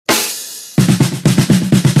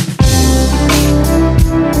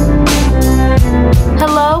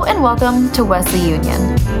and welcome to Wesley Union,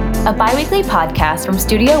 a bi-weekly podcast from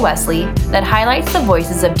Studio Wesley that highlights the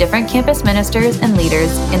voices of different campus ministers and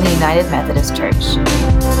leaders in the United Methodist Church.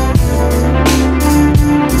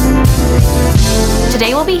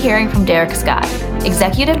 Today we'll be hearing from Derek Scott,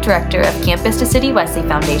 Executive Director of Campus to City Wesley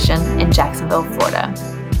Foundation in Jacksonville, Florida.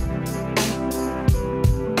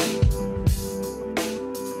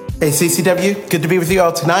 Hey CCW, good to be with you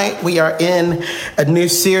all tonight. We are in a new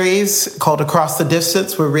series called Across the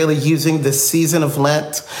Distance. We're really using this season of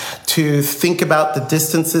Lent to think about the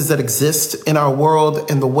distances that exist in our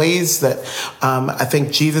world and the ways that I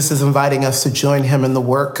think Jesus is inviting us to join him in the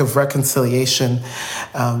work of reconciliation.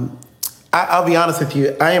 I'll be honest with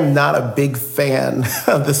you, I am not a big fan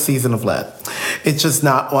of the season of Lent. It's just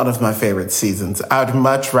not one of my favorite seasons. I would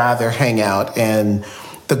much rather hang out in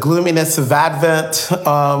the gloominess of Advent,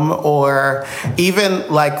 or even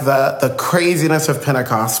like the craziness of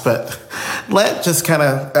Pentecost, but Lent just kind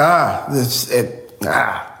of,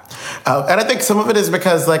 And I think some of it is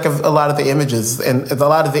because like of a lot of the images, and a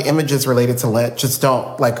lot of the images related to Lent just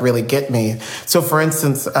don't like really get me. So for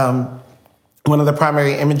instance, one of the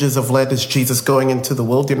primary images of Lent is Jesus going into the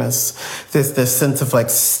wilderness. There's this sense of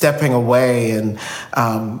like stepping away and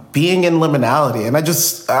being in liminality. And I'm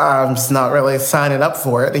just not really signing up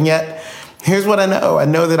for it. And yet, here's what I know. I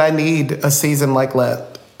know that I need a season like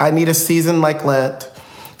Lent. I need a season like Lent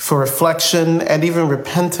for reflection and even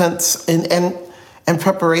repentance and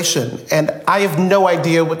preparation. And I have no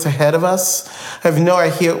idea what's ahead of us. I have no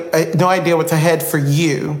idea what's ahead for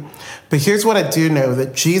you. But here's what I do know,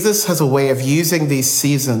 that Jesus has a way of using these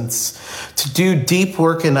seasons to do deep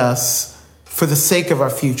work in us for the sake of our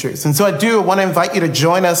futures. And so I want to invite you to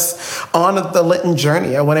join us on the Lenten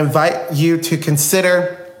journey. I want to invite you to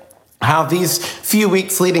consider how these few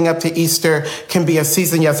weeks leading up to Easter can be a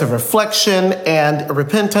season, yes, of reflection and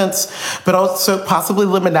repentance, but also possibly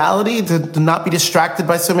liminality, to not be distracted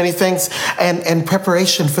by so many things, and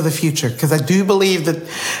preparation for the future. Because I do believe that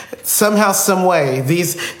somehow, some way,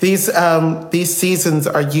 these seasons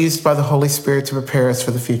are used by the Holy Spirit to prepare us for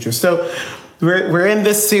the future. So we're in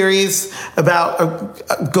this series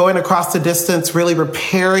about going across the distance, really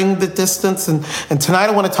repairing the distance. And tonight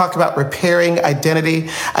I want to talk about repairing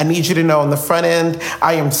identity. I need you to know on the front end,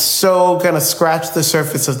 I am so going to scratch the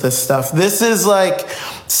surface of this stuff. This is like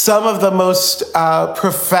some of the most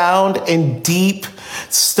profound and deep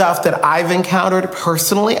stuff that I've encountered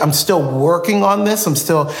personally. I'm still working on this. I'm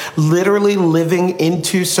still literally living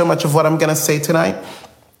into so much of what I'm going to say tonight.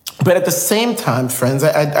 But at the same time, friends,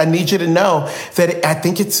 I need you to know that I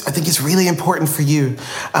think it's really important for you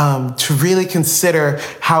to really consider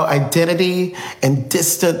how identity and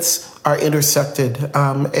distance are intersected,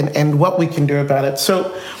 and what we can do about it.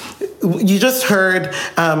 So you just heard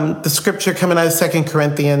the scripture coming out of 2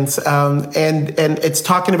 Corinthians, and it's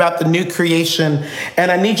talking about the new creation.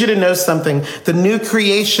 And I need you to know something. The new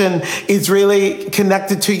creation is really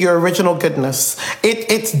connected to your original goodness.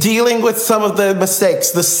 It's dealing with some of the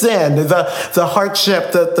mistakes, the sin, the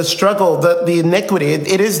hardship, the struggle, the iniquity.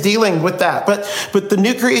 It is dealing with that. But the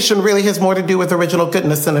new creation really has more to do with original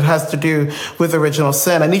goodness than it has to do with original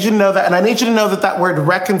sin. I need you to know that. And I need you to know that word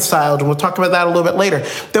reconciled, and we'll talk about that a little bit later,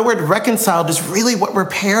 that word reconciled is really what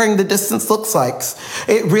repairing the distance looks like.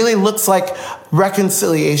 It really looks like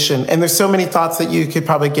reconciliation. And there's so many thoughts that you could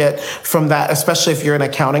probably get from that, especially if you're an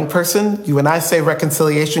accounting person. When I say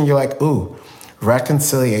reconciliation, you're like, ooh,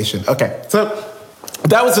 reconciliation. Okay, so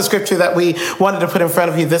that was the scripture that we wanted to put in front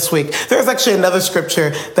of you this week. There's actually another scripture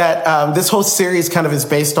that this whole series kind of is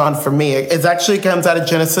based on for me. It actually comes out of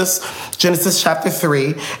Genesis chapter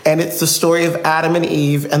 3, and it's the story of Adam and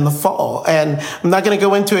Eve and the fall. And I'm not going to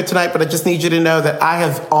go into it tonight, but I just need you to know that I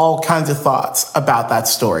have all kinds of thoughts about that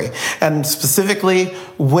story, and specifically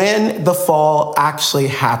when the fall actually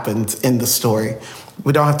happened in the story.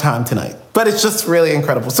 We don't have time tonight, but it's just really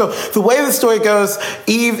incredible. So the way the story goes,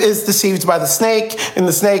 Eve is deceived by the snake, and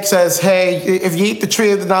the snake says, hey, if you eat the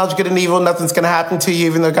tree of the knowledge of good and evil, nothing's going to happen to you,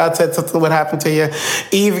 even though God said something would happen to you.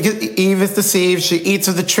 Eve is deceived. She eats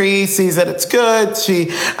of the tree, sees that it's good. She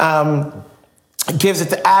gives it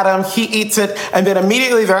to Adam. He eats it, and then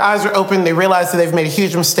immediately their eyes are open. They realize that they've made a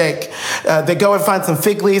huge mistake. They go and find some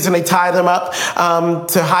fig leaves, and they tie them up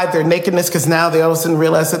to hide their nakedness, because now they all of a sudden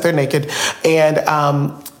realize that they're naked.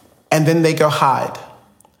 And then they go hide.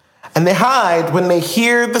 And they hide when they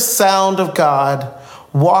hear the sound of God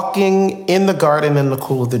walking in the garden in the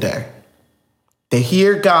cool of the day. They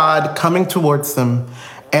hear God coming towards them,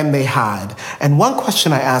 and they hide. And one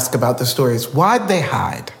question I ask about the story is, why'd they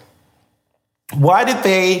hide? Why did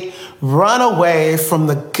they run away from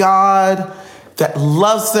the God that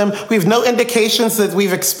loves them. We have no indications that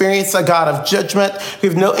we've experienced a God of judgment. We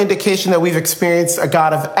have no indication that we've experienced a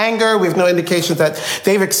God of anger. We have no indication that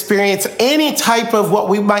they've experienced any type of what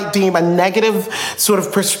we might deem a negative sort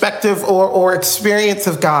of perspective or experience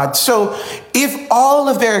of God. So if all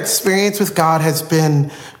of their experience with God has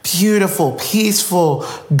been beautiful, peaceful,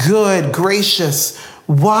 good, gracious,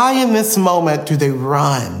 why in this moment do they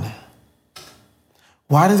run?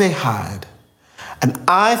 Why do they hide? And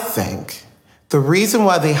I think the reason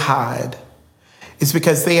why they hide is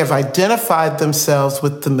because they have identified themselves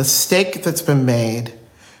with the mistake that's been made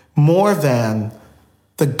more than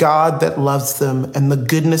the God that loves them and the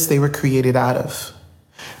goodness they were created out of.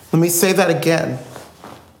 Let me say that again.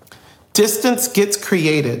 Distance gets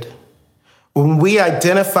created when we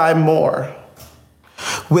identify more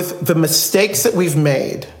with the mistakes that we've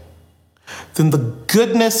made than the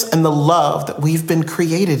goodness and the love that we've been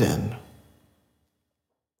created in.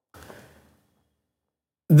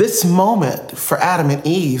 This moment for Adam and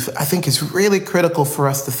Eve, I think, is really critical for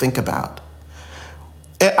us to think about.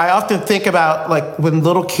 I often think about like when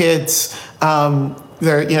little kids,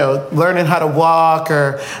 they're learning how to walk,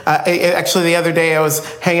 or actually the other day I was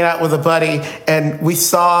hanging out with a buddy and we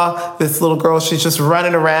saw this little girl. She's just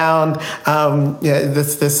running around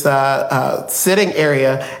this sitting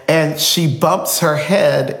area, and she bumps her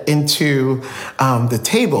head into the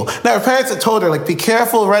table. Now her parents had told her, like, be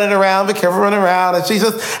careful running around, and she's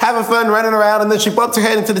just having fun running around, and then she bumps her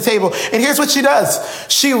head into the table. And here's what she does: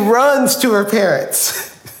 she runs to her parents.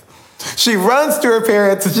 She runs to her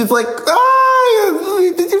parents and she's like,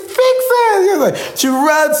 oh, did you fix it? She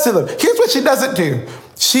runs to them. Here's what she doesn't do.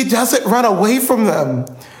 She doesn't run away from them.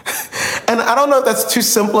 And I don't know if that's too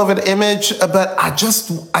simple of an image, but I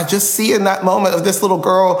just see in that moment of this little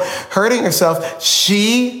girl hurting herself,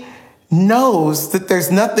 she knows that there's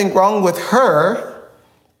nothing wrong with her.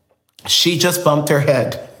 She just bumped her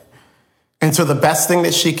head. And so the best thing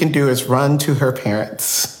that she can do is run to her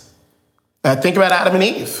parents. Now think about Adam and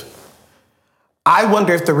Eve. I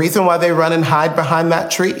wonder if the reason why they run and hide behind that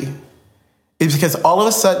tree is because all of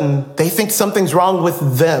a sudden they think something's wrong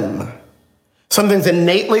with them. Something's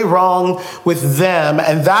innately wrong with them,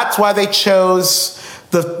 and that's why they chose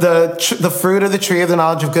the fruit of the tree of the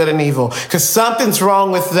knowledge of good and evil, because something's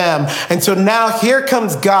wrong with them. And so now here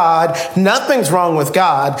comes God. Nothing's wrong with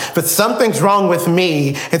God, but something's wrong with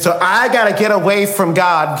me. And so I got to get away from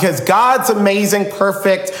God because God's amazing,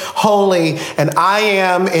 perfect, holy, and I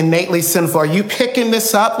am innately sinful. Are you picking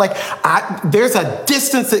this up? There's a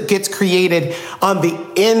distance that gets created on the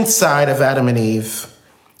inside of Adam and Eve.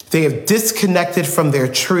 They have disconnected from their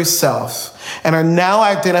true self and are now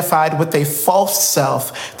identified with a false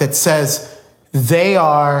self that says they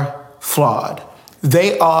are flawed.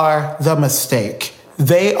 They are the mistake.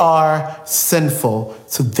 They are sinful,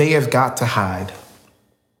 so they have got to hide.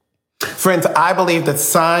 Friends, I believe that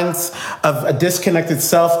signs of a disconnected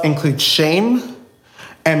self include shame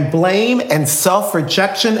and blame and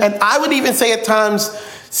self-rejection, and I would even say at times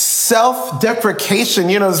self-deprecation.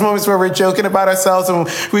 There's moments where we're joking about ourselves and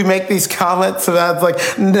we make these comments about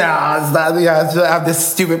it's not, I'm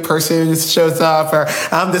this stupid person who just shows up, or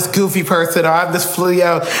I'm this goofy person, or I'm this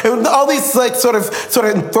and all these sort of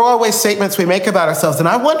throwaway statements we make about ourselves. And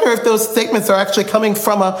I wonder if those statements are actually coming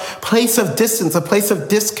from a place of distance, a place of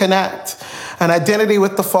disconnect, an identity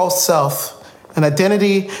with the false self. An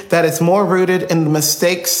identity that is more rooted in the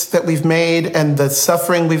mistakes that we've made and the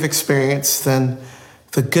suffering we've experienced than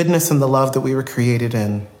the goodness and the love that we were created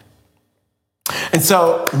in. And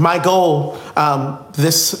so my goal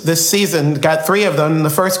this season, got 3 of them. And the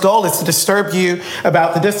first goal is to disturb you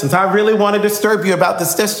about the distance. I really want to disturb you about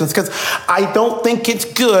this distance because I don't think it's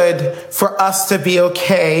good for us to be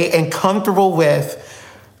okay and comfortable with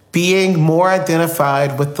being more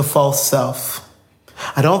identified with the false self.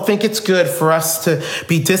 I don't think it's good for us to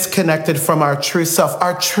be disconnected from our true self,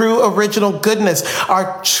 our true original goodness,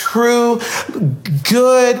 our true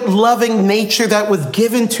good, loving nature that was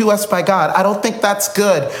given to us by God. I don't think that's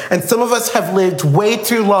good. And some of us have lived way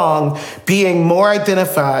too long being more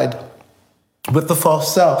identified with the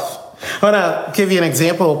false self. I want to give you an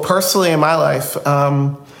example personally in my life.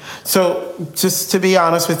 So just to be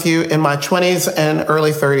honest with you, in my 20s and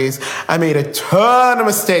early 30s, I made a ton of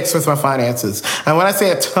mistakes with my finances. And when I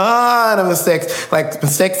say a ton of mistakes, like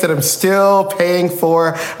mistakes that I'm still paying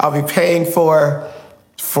for, I'll be paying for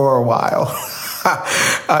a while.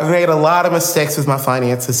 I made a lot of mistakes with my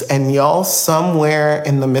finances. And y'all, somewhere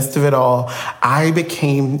in the midst of it all, I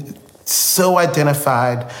became so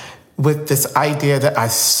identified with this idea that I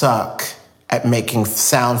suck at making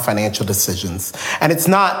sound financial decisions. And it's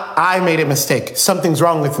not, I made a mistake. Something's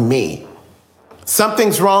wrong with me.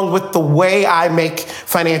 Something's wrong with the way I make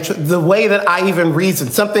the way that I even reason.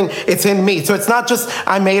 It's in me. So it's not just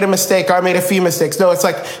I made a mistake or I made a few mistakes. No, it's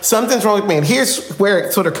like something's wrong with me. And here's where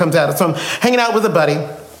it sort of comes out. So I'm hanging out with a buddy.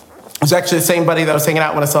 It's actually the same buddy that I was hanging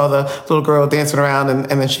out when I saw the little girl dancing around and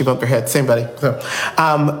then she bumped her head. Same buddy. So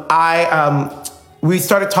we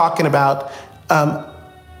started talking about,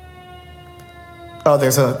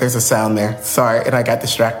 there's a sound there. Sorry, and I got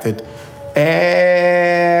distracted. And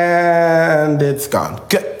it's gone.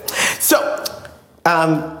 Good. So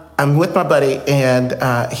I'm with my buddy, and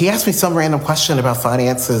he asked me some random question about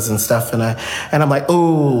finances and stuff, and I'm like,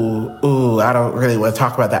 ooh, I don't really want to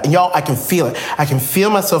talk about that. And y'all, I can feel it. I can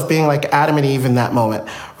feel myself being like Adam and Eve in that moment,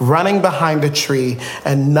 running behind a tree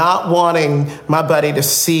and not wanting my buddy to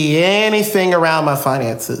see anything around my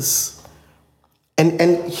finances.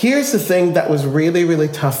 And here's the thing that was really, really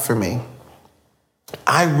tough for me.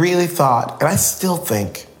 I really thought, and I still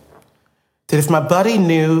think, that if my buddy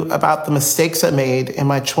knew about the mistakes I made in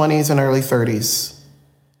my 20s and early 30s,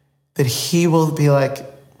 that he will be like,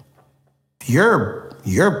 you're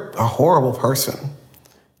a horrible person.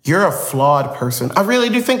 You're a flawed person. I really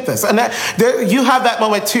do think this. And you have that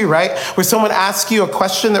moment too, right? Where someone asks you a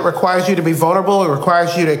question that requires you to be vulnerable, it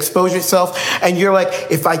requires you to expose yourself. And you're like,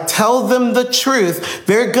 if I tell them the truth,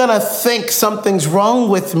 they're gonna think something's wrong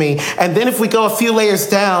with me. And then if we go a few layers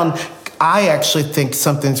down, I actually think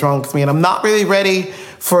something's wrong with me. And I'm not really ready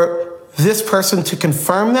for this person to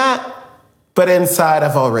confirm that, but inside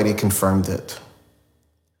I've already confirmed it.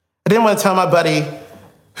 I didn't want to tell my buddy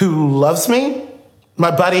who loves me,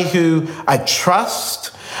 my buddy who I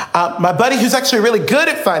trust, my buddy who's actually really good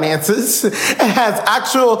at finances and has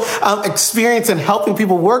actual experience in helping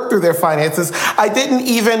people work through their finances. I didn't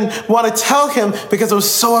even want to tell him because I was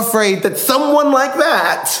so afraid that someone like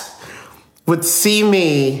that would see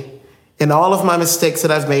me in all of my mistakes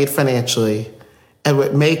that I've made financially and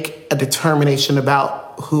would make a determination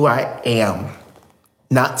about who I am,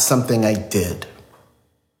 not something I did.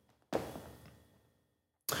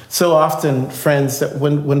 So often, friends, that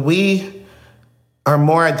when we are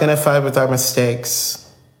more identified with our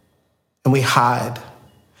mistakes and we hide,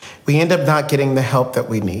 we end up not getting the help that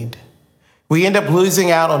we need. We end up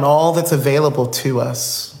losing out on all that's available to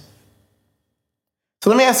us. So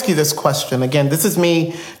let me ask you this question. Again, this is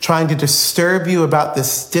me trying to disturb you about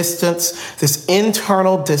this distance, this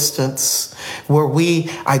internal distance where we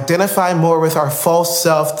identify more with our false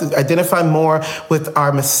self, identify more with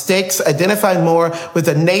our mistakes, identify more with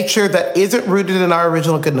a nature that isn't rooted in our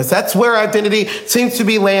original goodness. That's where identity seems to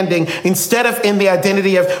be landing instead of in the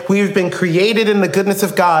identity of we've been created in the goodness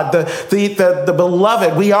of God, the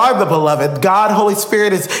beloved. We are the beloved. God, Holy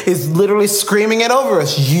Spirit is literally screaming it over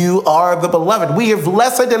us. You are the beloved. We have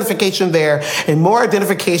less identification there and more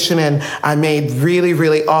identification in I made really,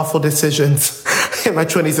 really awful decisions in my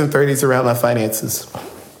 20s and 30s around my finances.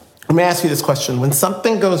 Let me ask you this question. When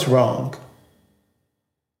something goes wrong,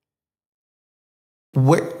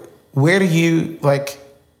 where do you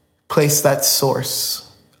place that source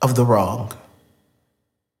of the wrong?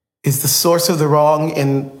 Is the source of the wrong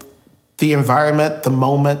in the environment, the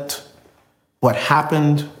moment, what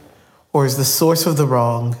happened? Or is the source of the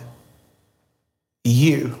wrong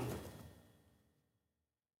you?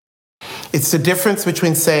 It's the difference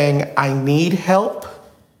between saying, I need help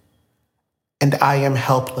and I am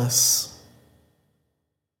helpless.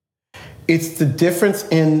 It's the difference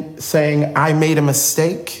in saying, I made a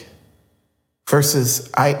mistake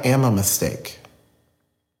versus I am a mistake.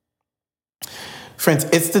 Friends,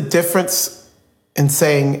 it's the difference in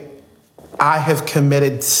saying, I have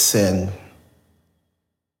committed sin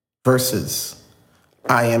versus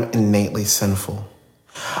I am innately sinful.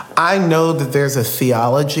 I know that there's a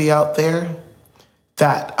theology out there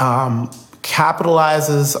that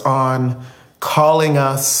capitalizes on calling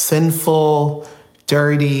us sinful,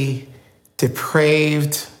 dirty,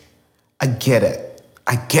 depraved. I get it.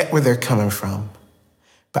 I get where they're coming from,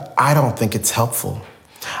 but I don't think it's helpful.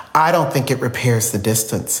 I don't think it repairs the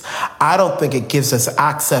distance. I don't think it gives us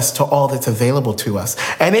access to all that's available to us.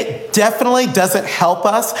 And it definitely doesn't help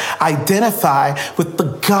us identify with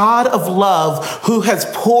the God of love who has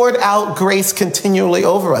poured out grace continually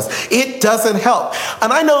over us. It doesn't help.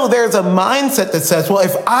 And I know there's a mindset that says, well,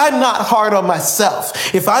 if I'm not hard on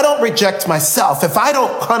myself, if I don't reject myself, if I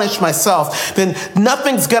don't punish myself, then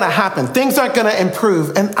nothing's going to happen. Things aren't going to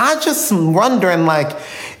improve. And I just am wondering,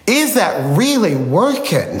 is that really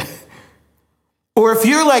working? Or if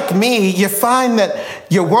you're like me, you find that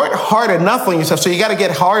you weren't hard enough on yourself, so you got to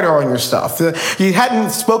get harder on yourself. You hadn't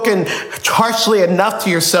spoken harshly enough to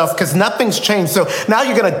yourself because nothing's changed. So now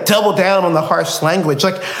you're going to double down on the harsh language.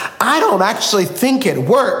 Like, I don't actually think it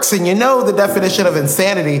works. And you know the definition of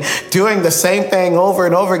insanity, doing the same thing over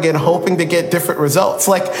and over again, hoping to get different results.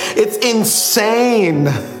 Like, it's insane.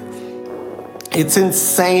 It's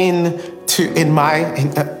insane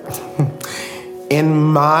in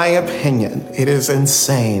my opinion, it is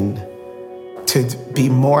insane to be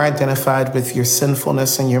more identified with your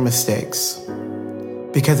sinfulness and your mistakes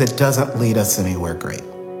because it doesn't lead us anywhere great.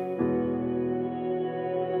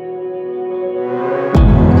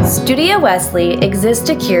 Studio Wesley exists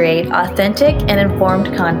to curate authentic and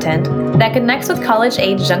informed content that connects with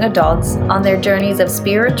college-age young adults on their journeys of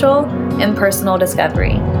spiritual and personal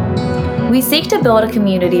discovery. We seek to build a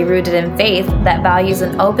community rooted in faith that values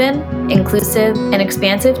an open, inclusive, and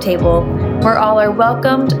expansive table where all are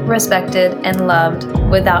welcomed, respected, and loved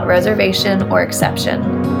without reservation or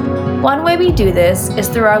exception. One way we do this is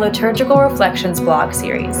through our Liturgical Reflections blog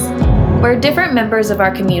series, where different members of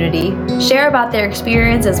our community share about their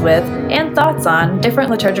experiences with and thoughts on different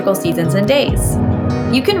liturgical seasons and days.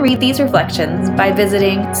 You can read these reflections by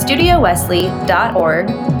visiting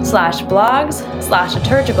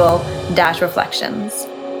studiowesley.org/blogs/liturgical-reflections.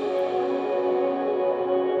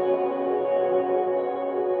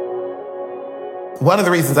 One of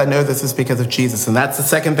the reasons I know this is because of Jesus, and that's the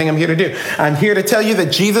second thing I'm here to do. I'm here to tell you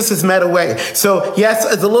that Jesus has made a way. So yes,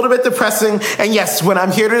 it's a little bit depressing, and yes, when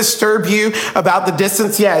I'm here to disturb you about the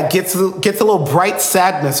distance, yeah, it gets a little bright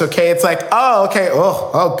sadness, okay? It's like, oh, okay,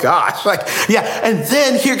 oh gosh, like, yeah. And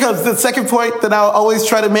then here comes the second point that I'll always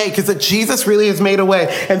try to make is that Jesus really has made a way.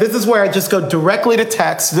 And this is where I just go directly to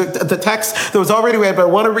text, the text that was already read, but I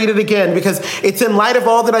want to read it again because it's in light of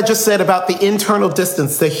all that I just said about the internal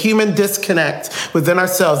distance, the human disconnect within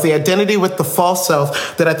ourselves, the identity with the false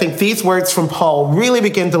self, that I think these words from Paul really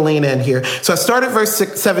begin to lean in here. So I start at verse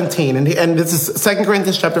 17, and this is 2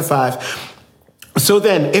 Corinthians chapter 5. So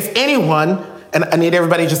then, if anyone, and I need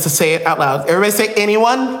everybody just to say it out loud. Everybody say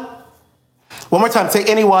anyone. One more time, say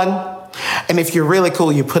anyone. And if you're really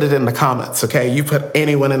cool, you put it in the comments, okay? You put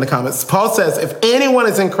anyone in the comments. Paul says, if anyone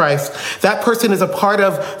is in Christ, that person is a part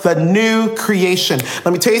of the new creation.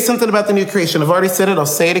 Let me tell you something about the new creation. I've already said it. I'll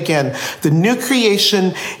say it again. The new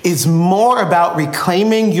creation is more about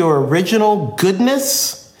reclaiming your original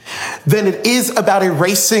goodness than it is about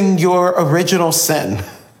erasing your original sin.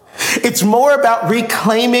 It's more about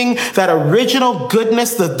reclaiming that original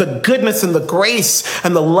goodness, the goodness and the grace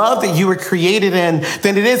and the love that you were created in,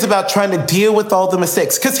 than it is about trying to deal with all the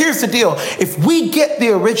mistakes. Because here's the deal. If we get the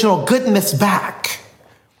original goodness back,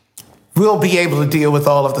 we'll be able to deal with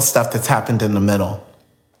all of the stuff that's happened in the middle.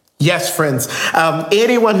 Yes, friends,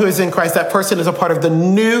 anyone who is in Christ, that person is a part of the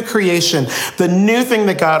new creation, the new thing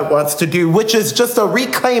that God wants to do, which is just a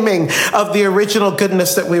reclaiming of the original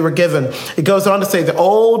goodness that we were given. It goes on to say the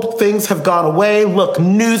old things have gone away. Look,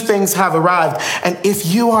 new things have arrived. And if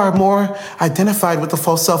you are more identified with the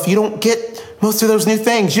false self, you don't get most of those new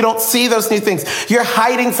things. You don't see those new things. You're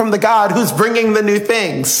hiding from the God who's bringing the new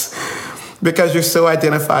things because you're so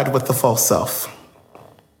identified with the false self.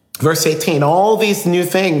 Verse 18, all these new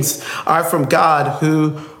things are from God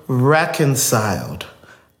who reconciled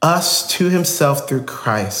us to himself through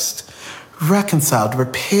Christ. Reconciled,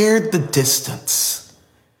 repaired the distance,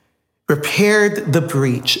 repaired the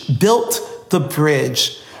breach, built the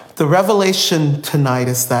bridge. The revelation tonight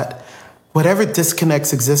is that whatever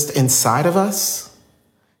disconnects exist inside of us,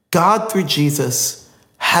 God through Jesus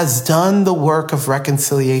has done the work of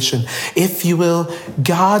reconciliation. If you will,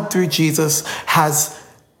 God through Jesus has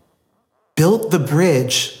built the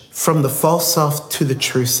bridge from the false self to the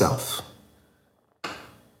true self.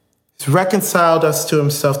 He's reconciled us to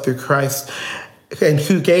himself through Christ, and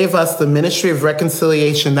who gave us the ministry of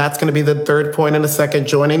reconciliation. That's going to be the third point in a second,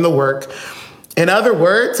 joining the work. In other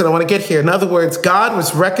words, and I want to get here, in other words, God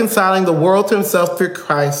was reconciling the world to himself through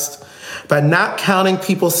Christ by not counting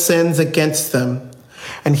people's sins against them.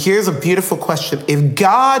 And here's a beautiful question. If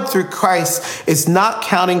God through Christ is not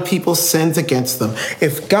counting people's sins against them,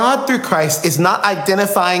 if God through Christ is not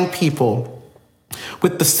identifying people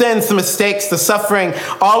with the sins, the mistakes, the suffering,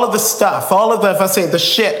 all of the stuff, all of the, if I say the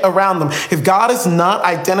shit around them, if God is not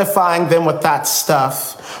identifying them with that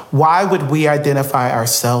stuff, why would we identify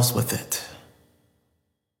ourselves with it?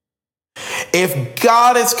 If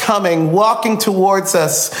God is coming, walking towards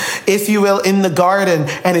us, if you will, in the garden,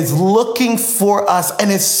 and is looking for us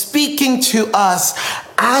and is speaking to us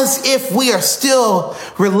as if we are still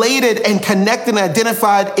related and connected and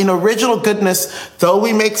identified in original goodness, though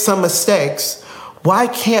we make some mistakes, why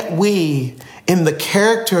can't we in the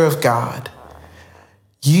character of God,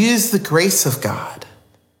 use the grace of God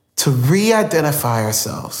to re-identify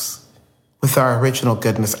ourselves with our original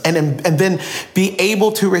goodness and then be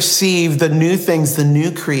able to receive the new things, the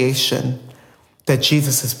new creation that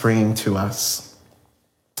Jesus is bringing to us.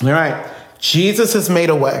 All right, Jesus has made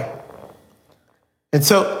a way. And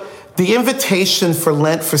so the invitation for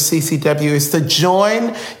Lent for CCW is to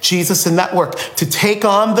join Jesus in that work, to take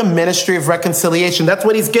on the ministry of reconciliation. That's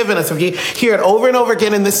what he's given us. If you hear it over and over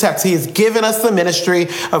again in this text, he has given us the ministry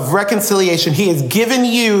of reconciliation. He has given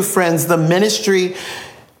you, friends, the ministry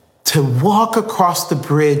to walk across the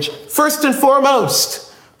bridge, first and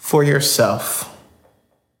foremost, for yourself.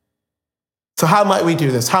 So how might we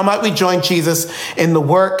do this? How might we join Jesus in the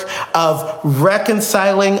work of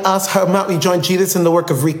reconciling us? How might we join Jesus in the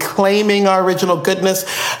work of reclaiming our original goodness?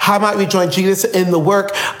 How might we join Jesus in the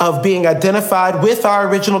work of being identified with our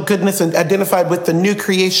original goodness and identified with the new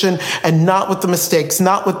creation and not with the mistakes,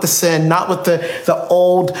 not with the sin, not with the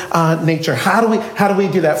old nature? How do we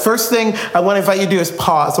do that? First thing I want to invite you to do is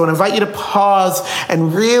pause. I want to invite you to pause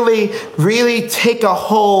and really, really take a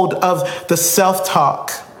hold of the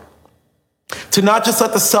self-talk. To not just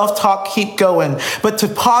let the self-talk keep going, but to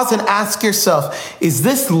pause and ask yourself, is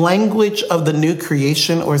this language of the new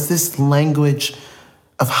creation or is this language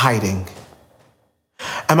of hiding?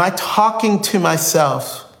 Am I talking to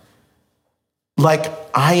myself like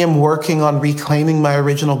I am working on reclaiming my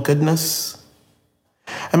original goodness?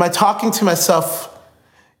 Am I talking to myself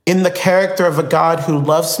in the character of a God who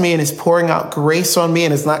loves me and is pouring out grace on me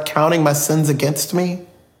and is not counting my sins against me?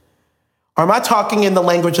 Or am I talking in the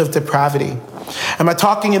language of depravity? Am I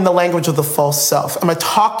talking in the language of the false self? Am I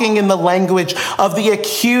talking in the language of the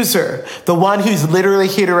accuser, the one who's literally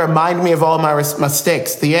here to remind me of all my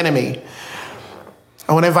mistakes, the enemy?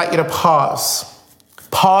 I want to invite you to pause.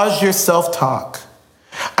 Pause your self-talk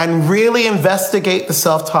and really investigate the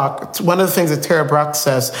self-talk. It's one of the things that Tara Brach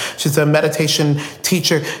says. She's a meditation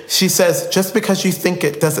teacher. She says, just because you think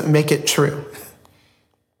it doesn't make it true.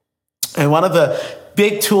 And one of the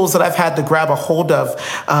big tools that I've had to grab a hold of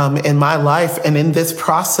in my life and in this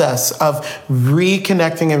process of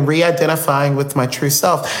reconnecting and re-identifying with my true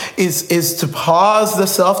self is to pause the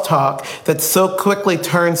self-talk that so quickly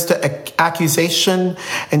turns to accusation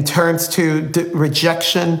and turns to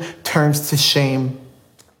rejection, turns to shame.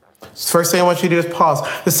 First thing I want you to do is pause.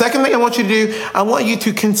 The second thing I want you to do, I want you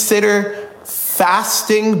to consider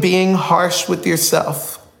fasting being harsh with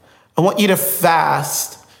yourself. I want you to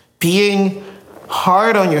fast being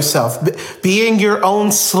hard on yourself, being your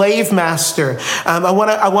own slave master. I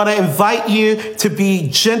want to invite you to be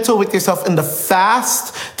gentle with yourself and to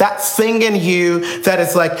fast that thing in you that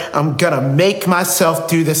is like, I'm going to make myself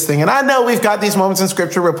do this thing. And I know we've got these moments in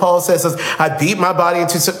scripture where Paul says, I beat my body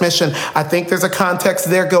into submission. I think there's a context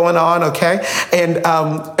there going on. Okay. And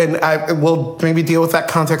I will maybe deal with that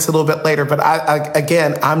context a little bit later, but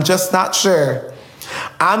I'm just not sure.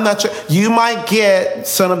 I'm not sure. You might get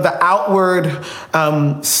some of the outward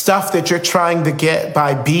stuff that you're trying to get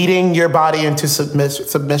by beating your body into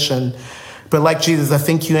submission. But like Jesus, I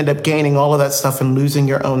think you end up gaining all of that stuff and losing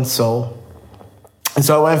your own soul. And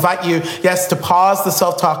so I invite you, yes, to pause the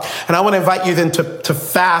self-talk. And I want to invite you then to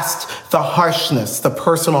fast the harshness, the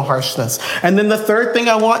personal harshness. And then the third thing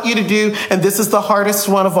I want you to do, and this is the hardest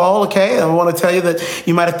one of all, okay? I want to tell you that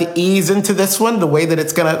you might have to ease into this one. The way that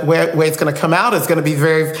it's going to, way it's going to come out is going to be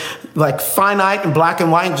very like finite and black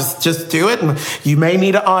and white, and just do it. And you may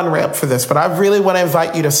need an on-ramp for this, but I really want to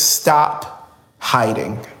invite you to stop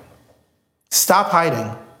hiding. Stop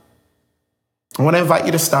hiding. I want to invite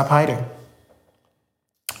you to stop hiding.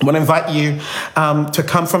 I want to invite you to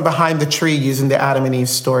come from behind the tree using the Adam and Eve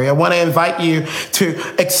story. I want to invite you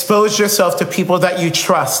to expose yourself to people that you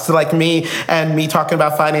trust, like me and me talking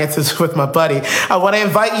about finances with my buddy. I want to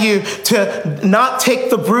invite you to not take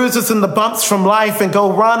the bruises and the bumps from life and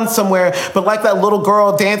go run somewhere, but like that little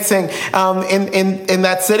girl dancing in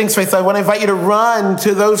that sitting space, I want to invite you to run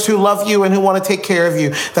to those who love you and who want to take care of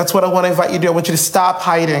you. That's what I want to invite you to do. I want you to stop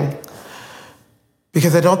hiding.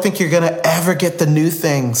 Because I don't think you're going to ever get the new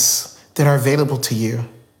things that are available to you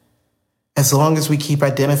as long as we keep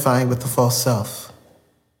identifying with the false self.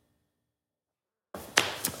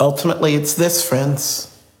 Ultimately, it's this,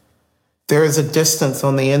 friends. There is a distance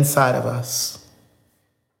on the inside of us.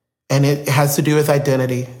 And it has to do with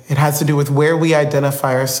identity. It has to do with where we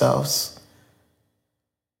identify ourselves.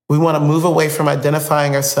 We want to move away from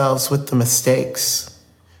identifying ourselves with the mistakes,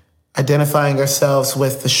 identifying ourselves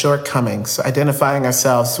with the shortcomings, identifying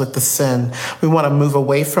ourselves with the sin. We want to move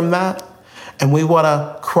away from that, and we want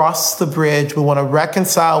to cross the bridge. We want to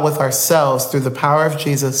reconcile with ourselves through the power of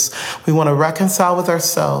Jesus. We want to reconcile with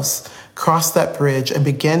ourselves, cross that bridge and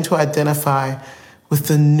begin to identify with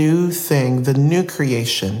the new thing, the new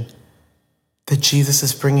creation that Jesus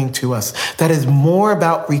is bringing to us, that is more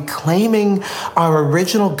about reclaiming our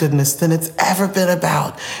original goodness than it's ever been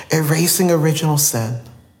about erasing original sin.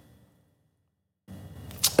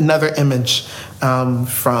 Another image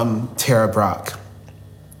from Tara Brach.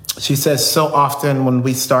 She says, so often when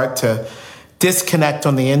we start to disconnect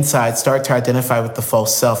on the inside, start to identify with the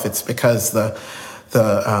false self, it's because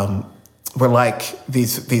we're like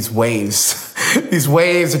these waves. These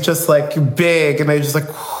waves are just like big, and they're just like,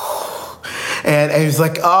 and it's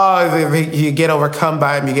like, oh, you get overcome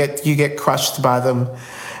by them, you get crushed by them.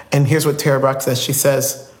 And here's what Tara Brach says. She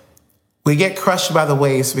says, we get crushed by the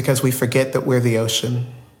waves because we forget that we're the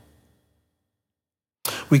ocean.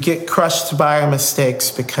 We get crushed by our mistakes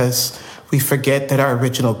because we forget that our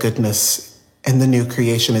original goodness and the new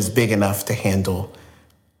creation is big enough to handle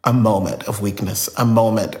a moment of weakness, a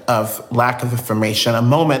moment of lack of information, a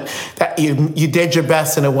moment that you did your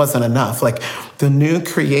best and it wasn't enough. Like, the new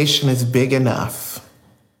creation is big enough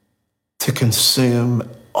to consume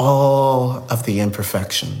all of the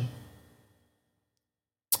imperfection.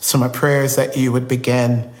 So my prayer is that you would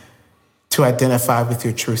begin to identify with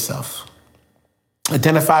your true self.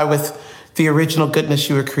 Identify with the original goodness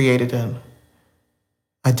you were created in.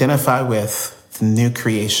 Identify with the new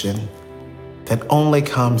creation that only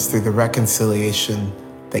comes through the reconciliation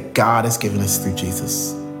that God has given us through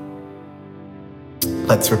Jesus.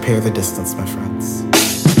 Let's repair the distance, my friends.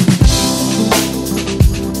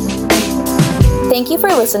 Thank you for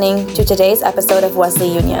listening to today's episode of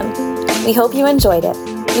Wesley Union. We hope you enjoyed it.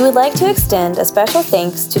 We would like to extend a special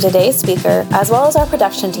thanks to today's speaker, as well as our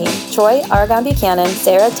production team, Troy Argon Buchanan,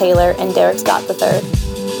 Sarah Taylor, and Derek Scott III.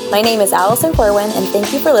 My name is Allison Corwin, and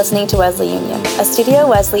thank you for listening to Wesley Union, a Studio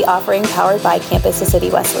Wesley offering powered by Campus to City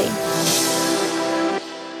Wesley.